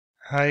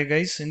Hi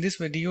guys, in this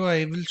video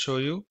I will show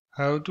you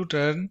how to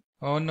turn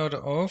on or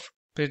off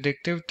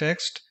predictive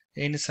text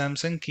in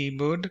Samsung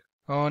keyboard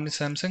on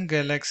Samsung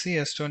Galaxy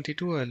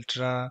S22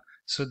 Ultra.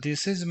 So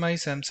this is my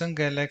Samsung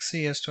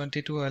Galaxy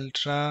S22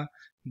 Ultra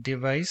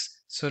device.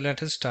 So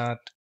let us start.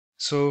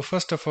 So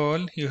first of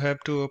all you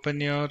have to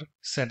open your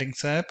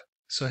settings app.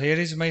 So here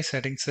is my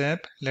settings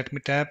app. Let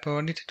me tap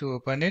on it to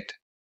open it.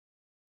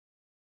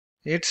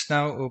 It's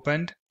now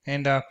opened,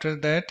 and after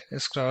that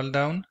scroll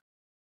down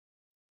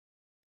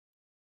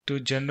to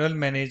general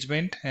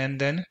management and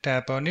then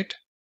tap on it,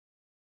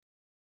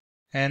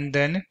 and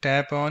then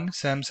tap on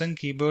Samsung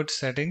keyboard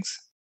settings,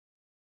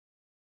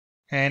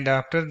 and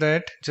after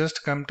that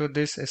just come to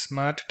this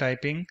smart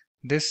typing,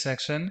 this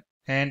section,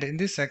 and in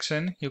this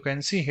section you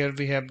can see here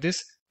we have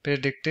this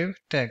predictive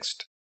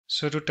text.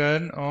 So to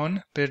turn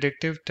on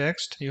predictive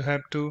text you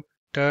have to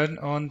turn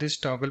on this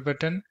toggle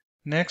button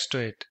next to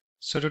it.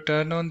 So to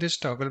turn on this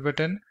toggle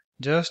button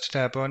just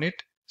tap on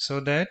it so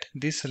that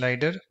this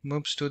slider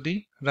moves to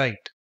the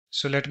right.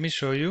 So let me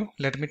show you.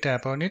 Let me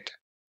tap on it.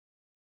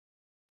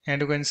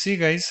 And you can see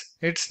guys,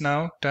 it's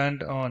now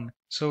turned on.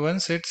 So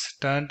once it's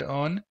turned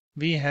on,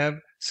 we have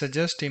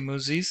suggest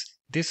emojis,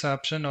 this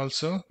option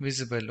also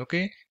visible,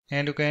 okay?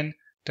 And you can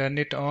turn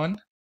it on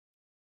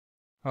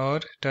or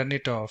turn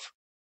it off.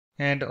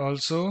 And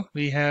also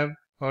we have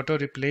auto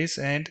replace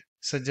and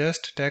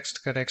suggest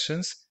text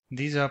corrections.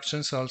 These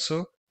options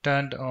also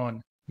turned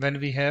on when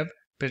we have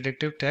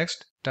predictive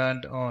text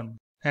turned on.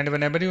 And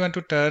whenever you want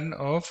to turn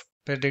off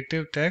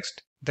predictive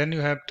text, then you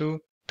have to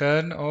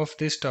turn off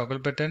this toggle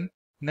button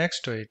next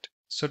to it.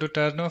 So to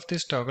turn off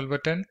this toggle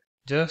button,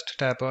 just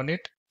tap on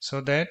it so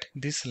that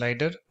this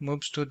slider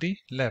moves to the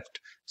left.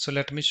 So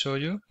let me show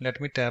you. Let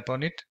me tap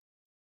on it.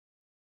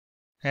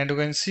 And you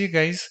can see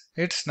guys,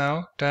 it's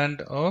now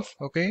turned off,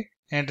 okay?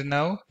 And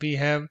now we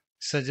have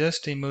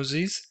suggest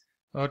emojis,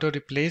 auto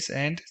replace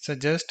and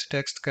suggest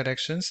text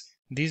corrections.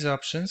 These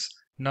options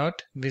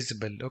not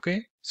visible,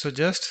 okay? So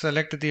just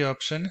select the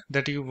option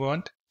that you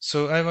want.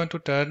 So I want to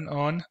turn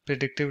on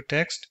predictive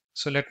text.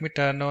 So let me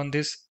turn on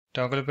this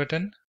toggle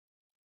button.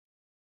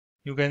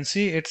 You can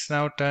see it's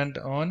now turned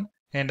on,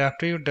 and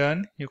after you're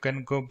done, you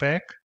can go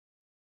back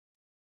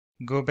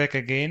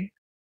again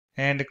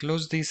and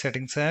close the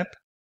settings app.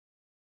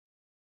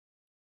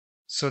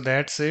 So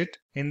that's it.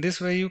 In this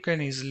way you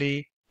can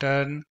easily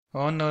turn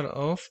on or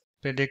off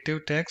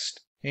predictive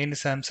text in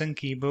Samsung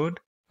keyboard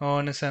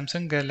on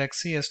Samsung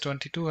Galaxy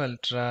S22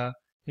 Ultra.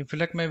 If you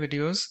like my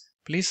videos,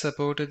 please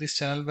support this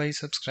channel by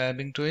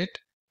subscribing to it.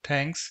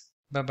 Thanks.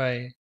 Bye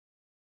bye.